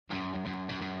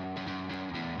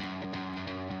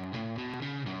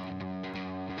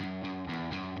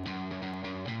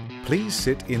Please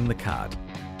sit in the cart.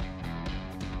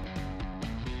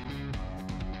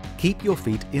 Keep your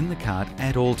feet in the cart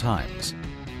at all times.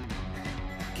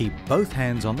 Keep both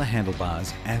hands on the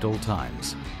handlebars at all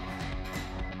times.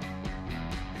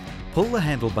 Pull the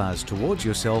handlebars towards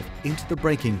yourself into the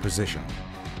braking position.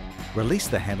 Release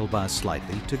the handlebars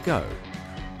slightly to go.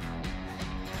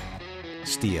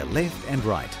 Steer left and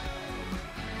right.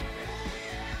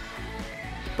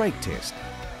 Brake test.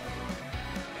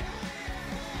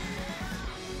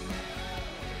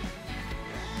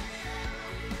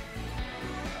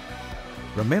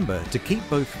 Remember to keep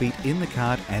both feet in the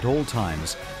cart at all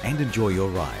times and enjoy your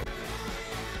ride.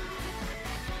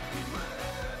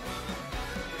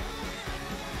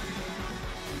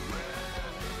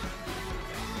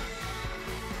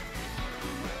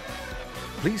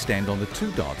 Please stand on the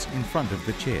 2 dots in front of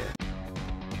the chair.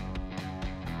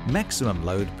 Maximum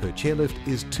load per chairlift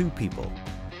is 2 people.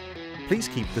 Please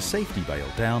keep the safety bail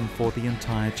down for the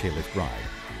entire chairlift ride.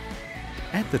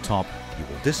 At the top, you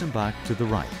will disembark to the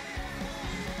right.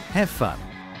 Have fun!